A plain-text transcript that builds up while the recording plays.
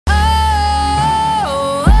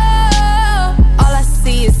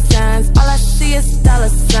it's dollar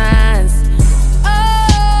signs.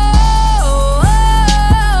 Oh,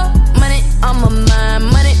 money on my mind,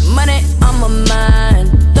 money on my mind.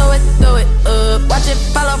 Throw it up, watch it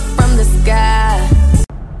follow from the sky.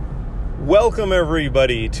 Welcome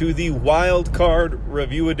everybody to the Wild Card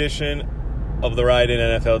Review edition of the Card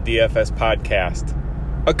NFL DFS podcast.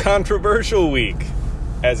 A controversial week,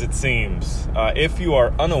 as it seems. If you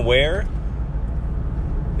are unaware,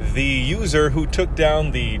 the user who took down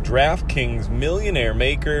the DraftKings Millionaire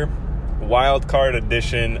Maker Wild Card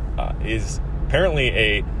edition is apparently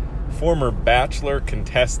a former Bachelor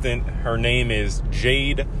contestant. Her name is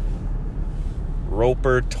Jade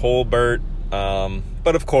Roper Tolbert.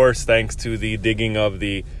 But of course, thanks to the digging of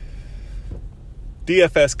the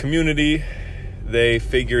DFS community, they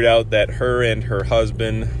figured out that her and her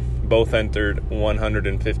husband both entered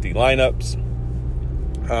 150 lineups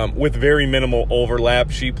with very minimal overlap.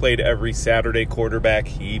 She played every Saturday quarterback.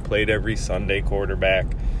 He played every Sunday quarterback.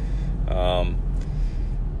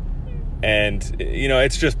 And, you know,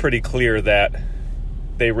 it's just pretty clear that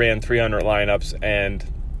they ran 300 lineups and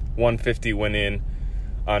 150 went in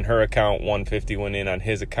on her account, 150 went in on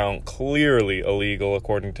his account. Clearly illegal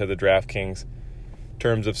according to the DraftKings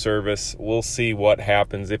terms of service. We'll see what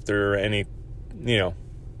happens if there are any,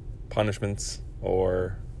 punishments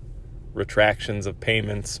or retractions of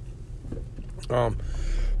payments.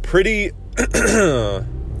 Pretty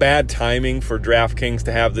bad timing for DraftKings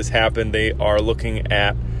to have this happen. They are looking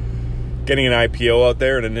at getting an IPO out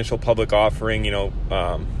there, an initial public offering,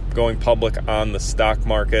 going public on the stock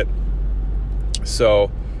market. So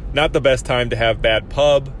not the best time to have bad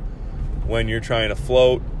pub when you're trying to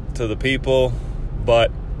float to the people,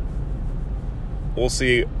 but we'll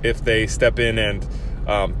see if they step in and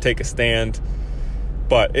take a stand.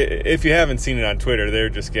 But if you haven't seen it on Twitter, they're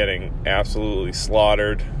just getting absolutely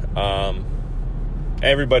slaughtered.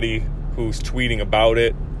 Everybody who's tweeting about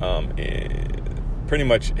it pretty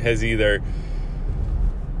much has either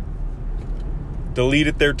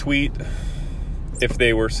deleted their tweet if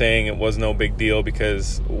they were saying it was no big deal,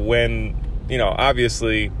 because when,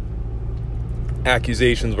 obviously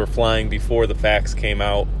accusations were flying before the facts came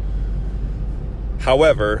out.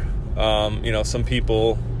 However, some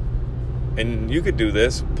people, and you could do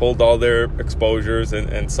this, pulled all their exposures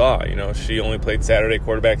and saw, she only played Saturday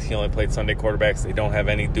quarterbacks, he only played Sunday quarterbacks. They don't have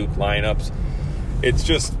any duped lineups. It's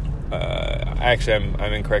just, actually,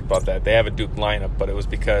 I'm incorrect about that. They have a duped lineup, but it was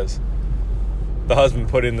because the husband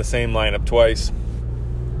put in the same lineup twice.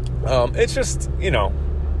 It's just,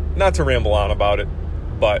 not to ramble on about it,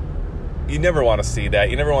 but you never want to see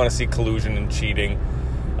that. You never want to see collusion and cheating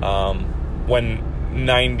when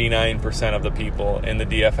 99% of the people in the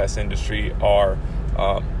DFS industry are,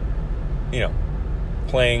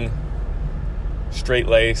 playing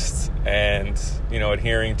straight-laced and,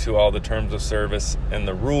 adhering to all the terms of service and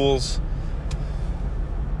the rules.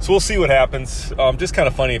 So we'll see what happens. Just kind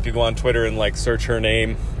of funny if you go on Twitter and search her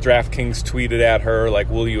name. DraftKings tweeted at her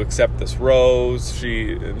will you accept this rose?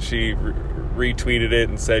 She retweeted it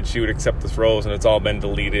and said she would accept this rose, and it's all been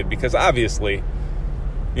deleted because obviously,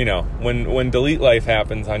 when delete life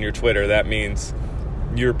happens on your Twitter, that means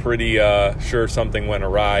you're pretty sure something went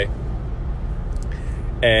awry.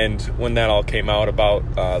 And when that all came out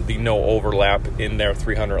about the no overlap in their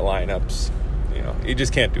 300 lineups, you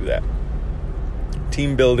just can't do that.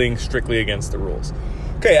 Team building strictly against the rules.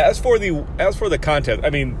 Okay, as for the content,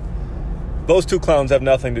 those two clowns have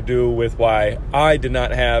nothing to do with why I did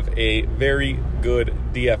not have a very good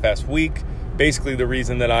DFS week. Basically, the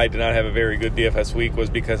reason that I did not have a very good DFS week was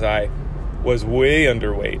because I was way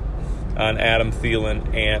underweight on Adam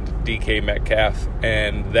Thielen and DK Metcalf,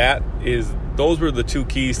 and those were the two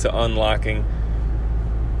keys to unlocking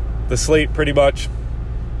the slate pretty much.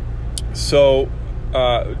 So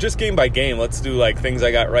just game by game, let's do things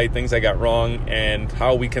I got right, things I got wrong, and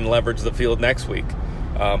how we can leverage the field next week.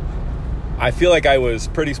 I feel like I was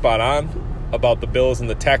pretty spot on about the Bills and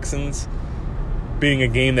the Texans being a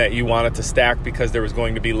game that you wanted to stack because there was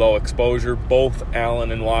going to be low exposure. Both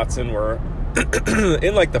Allen and Watson were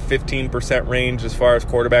in the 15% range as far as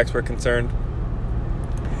quarterbacks were concerned.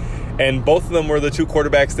 And both of them were the two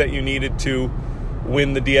quarterbacks that you needed to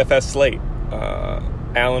win the DFS slate.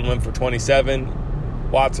 Allen went for 27,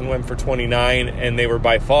 Watson went for 29, and they were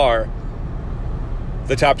by far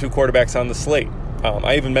the top two quarterbacks on the slate.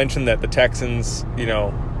 I even mentioned that the Texans,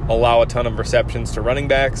 allow a ton of receptions to running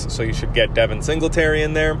backs, so you should get Devin Singletary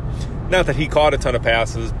in there. Not that he caught a ton of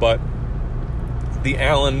passes, but the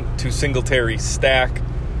Allen to Singletary stack,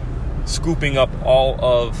 scooping up all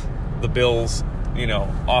of the Bills'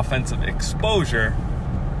 offensive exposure,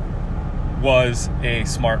 was a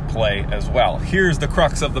smart play as well. Here's the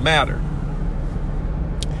crux of the matter.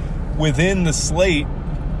 within the slate,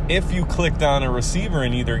 if you clicked on a receiver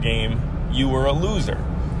in either game, you were a loser.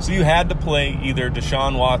 So you had to play either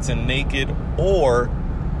Deshaun Watson naked or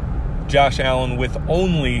Josh Allen with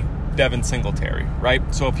only Devin Singletary, right?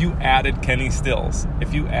 So if you added Kenny Stills,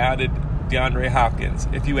 if you added DeAndre Hopkins,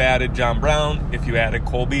 if you added John Brown, if you added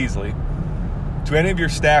Cole Beasley, to any of your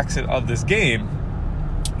stacks of this game,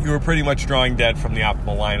 you were pretty much drawing dead from the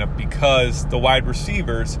optimal lineup because the wide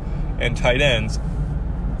receivers and tight ends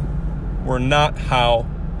were not how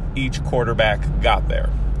each quarterback got there,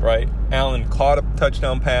 right? Allen caught a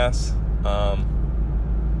touchdown pass,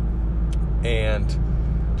 and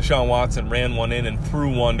Deshaun Watson ran one in and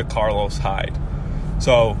threw one to Carlos Hyde.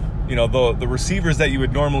 So, the receivers that you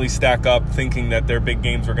would normally stack up thinking that their big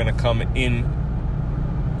games were going to come in,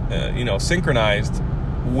 synchronized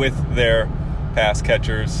with their pass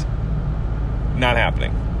catchers, not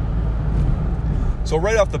happening. So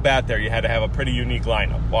right off the bat there, you had to have a pretty unique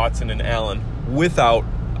lineup, Watson and Allen, without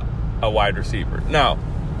a wide receiver. Now,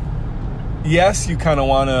 yes, you kind of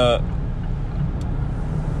want to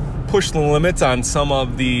push the limits on some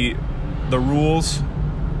of the rules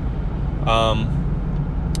on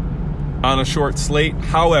a short slate.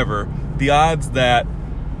 However, the odds that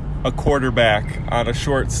a quarterback on a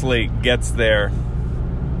short slate gets there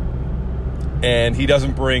and he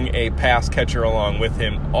doesn't bring a pass catcher along with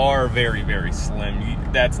him are very, very slim.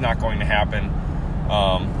 That's not going to happen,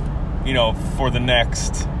 for the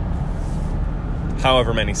next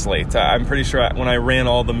however many slates. I'm pretty sure when I ran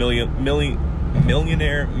all the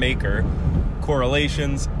millionaire maker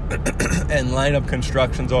correlations and lineup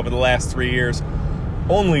constructions over the last 3 years,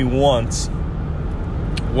 only once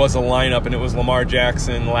was a lineup, and it was Lamar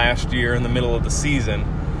Jackson last year in the middle of the season.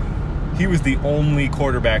 He was the only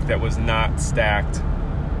quarterback that was not stacked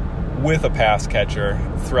with a pass catcher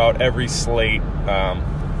throughout every slate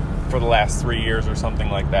for the last 3 years or something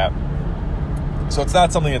like that. So it's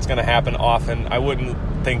not something that's going to happen often. I wouldn't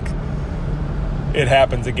think it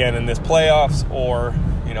happens again in this playoffs or,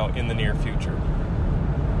 in the near future.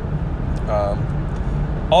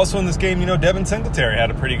 Also in this game, Devin Singletary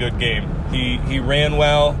had a pretty good game. He ran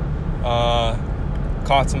well,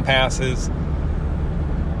 caught some passes.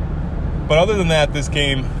 But other than that, this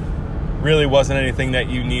game really wasn't anything that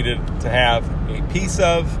you needed to have a piece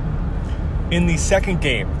of. In the second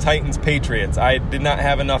game, Titans-Patriots, I did not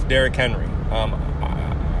have enough Derrick Henry.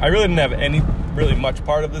 I really didn't have really much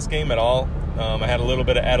part of this game at all. I had a little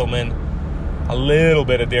bit of Edelman, a little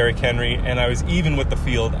bit of Derrick Henry, and I was even with the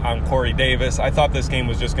field on Corey Davis. I thought this game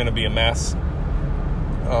was just going to be a mess.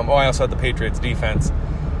 I also had the Patriots defense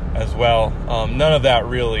as well. None of that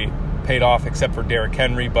really paid off except for Derrick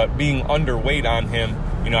Henry, but being underweight on him,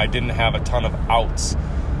 I didn't have a ton of outs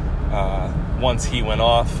once he went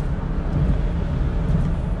off.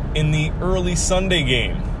 In the early Sunday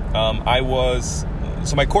game,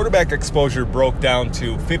 so my quarterback exposure broke down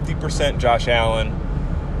to 50% Josh Allen,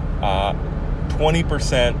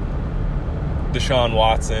 20% Deshaun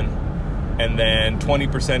Watson, and then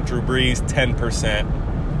 20% Drew Brees, 10%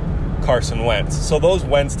 Carson Wentz. So those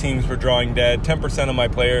Wentz teams were drawing dead. 10% of my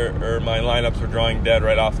lineups were drawing dead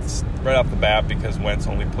right off the bat because Wentz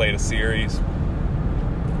only played a series.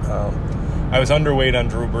 I was underweight on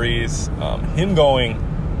Drew Brees. Him going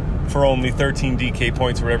for only 13 DK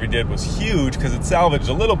points or whatever he did was huge because it salvaged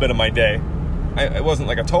a little bit of my day. It wasn't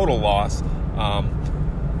like a total loss.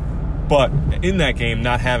 But in that game,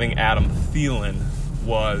 not having Adam Thielen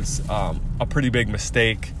was a pretty big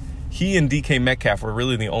mistake. He and DK Metcalf were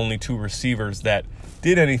really the only two receivers that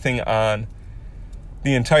did anything on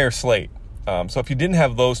the entire slate. So if you didn't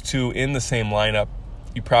have those two in the same lineup,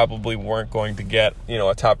 you probably weren't going to get,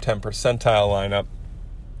 a top 10 percentile lineup.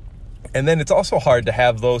 And then it's also hard to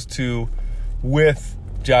have those two with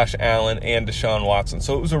Josh Allen and Deshaun Watson.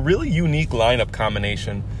 So it was a really unique lineup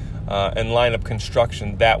combination and lineup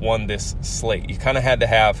construction that won this slate. You kind of had to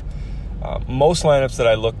have most lineups that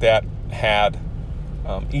I looked at had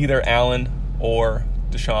either Allen or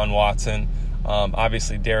Deshaun Watson,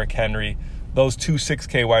 obviously Derrick Henry, those two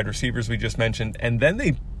 6K wide receivers we just mentioned. And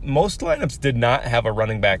then most lineups did not have a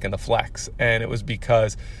running back in the flex. And it was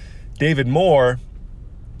because David Moore,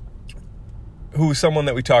 who is someone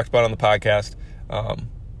that we talked about on the podcast,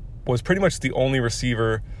 was pretty much the only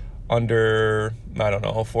receiver under,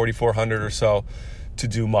 4,400 or so to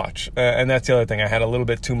do much. And that's the other thing. I had a little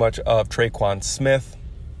bit too much of Traquan Smith.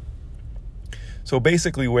 So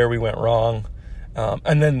basically where we went wrong.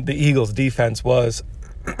 And then the Eagles defense was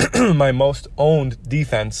my most owned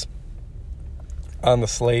defense on the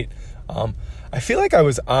slate. I feel like I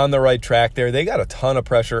was on the right track there. They got a ton of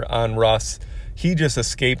pressure on Russ. He just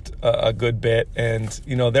escaped a good bit. And,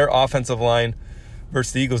 their offensive line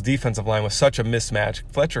versus the Eagles' defensive line was such a mismatch.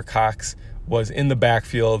 Fletcher Cox was in the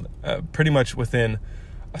backfield pretty much within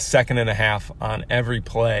a second and a half on every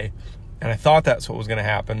play, and I thought that's what was going to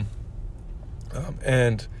happen.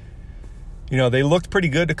 And they looked pretty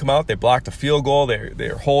good to come out. They blocked a field goal. They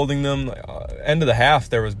were holding them. End of the half,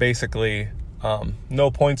 there was basically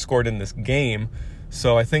no points scored in this game.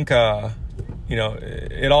 So I think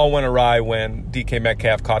it all went awry when DK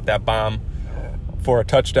Metcalf caught that bomb for a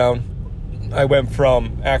touchdown. I went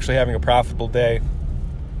from actually having a profitable day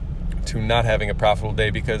to not having a profitable day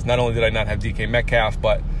because not only did I not have DK Metcalf,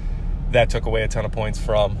 but that took away a ton of points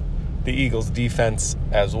from the Eagles defense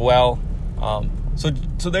as well. So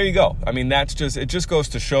there you go. I mean, it just goes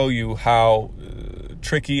to show you how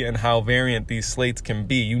tricky and how variant these slates can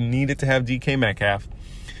be. You needed to have DK Metcalf.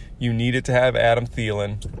 You needed to have Adam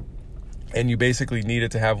Thielen. And you basically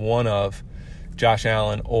needed to have one of Josh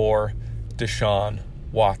Allen or Deshaun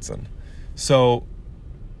Watson. So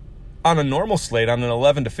on a normal slate, on an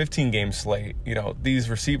 11 to 15 game slate, these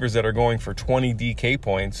receivers that are going for 20 DK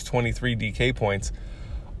points, 23 DK points,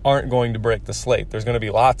 aren't going to break the slate. There's going to be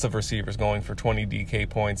lots of receivers going for 20 DK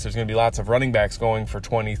points. There's going to be lots of running backs going for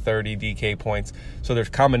 20, 30 DK points. So there's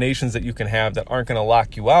combinations that you can have that aren't going to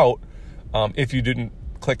lock you out if you didn't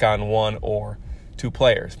click on one or two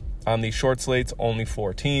players. On these short slates, only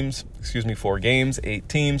 4 games, 8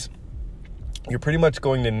 teams. You're pretty much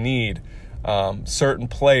going to need certain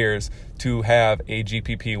players to have a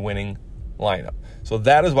GPP winning lineup. So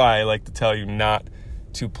that is why I like to tell you not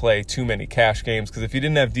to play too many cash games, because if you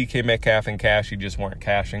didn't have DK Metcalf in cash, you just weren't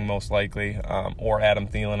cashing most likely, or Adam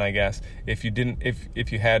Thielen, I guess. If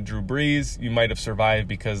you had Drew Brees, you might have survived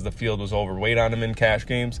because the field was overweight on him in cash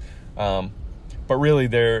games. But really,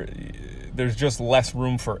 there's just less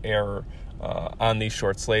room for error on these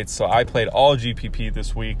short slates. So I played all GPP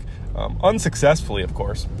this week, unsuccessfully, of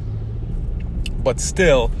course. But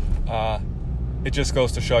still, it just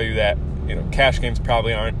goes to show you that cash games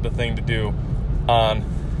probably aren't the thing to do on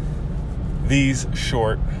these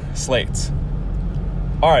short slates.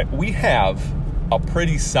 All right, we have a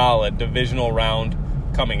pretty solid divisional round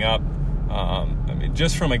coming up.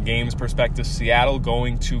 Just from a games perspective, Seattle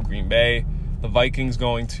going to Green Bay, the Vikings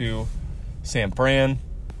going to San Fran,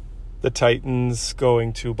 the Titans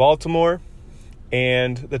going to Baltimore,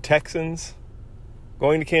 and the Texans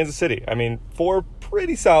going to Kansas City. 4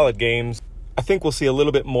 pretty solid games. I think we'll see a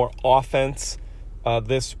little bit more offense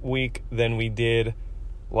this week than we did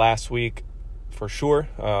last week, for sure.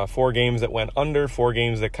 4 games that went under, 4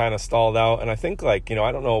 games that kind of stalled out. And I think, I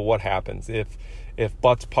don't know what happens if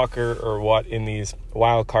butts pucker or what in these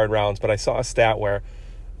wild card rounds, but I saw a stat where,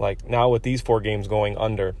 now with these 4 games going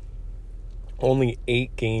under, only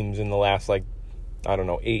 8 games in the last, 8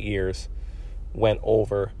 years went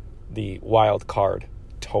over the wild card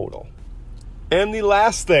total. And the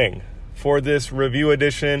last thing for this review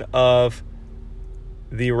edition of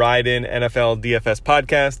the Ride In NFL DFS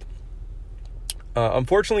podcast.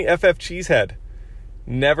 Unfortunately, FF Cheesehead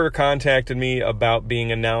never contacted me about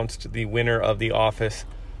being announced the winner of the Office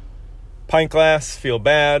pint glass. Feel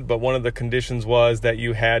bad, but one of the conditions was that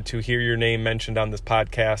you had to hear your name mentioned on this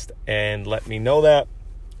podcast and let me know that.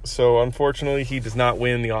 So unfortunately, he does not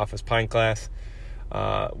win the Office pint glass,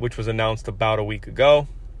 which was announced about a week ago.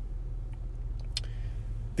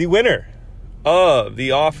 The winner of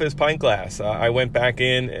the Office pint glass. I went back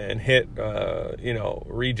in and hit,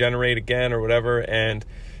 regenerate again or whatever, and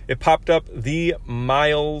it popped up the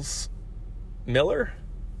Miles Miller.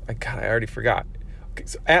 I already forgot. Okay,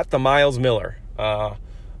 so at the Miles Miller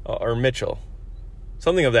or Mitchell,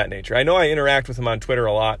 something of that nature. I know I interact with him on Twitter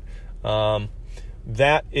a lot.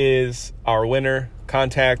 That is our winner.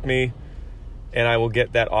 Contact me, and I will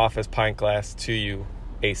get that Office pint glass to you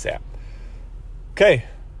ASAP. Okay.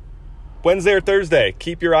 Wednesday or Thursday,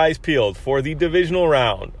 keep your eyes peeled for the divisional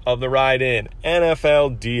round of the Ride In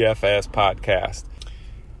NFL DFS podcast.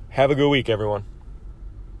 Have a good week, everyone.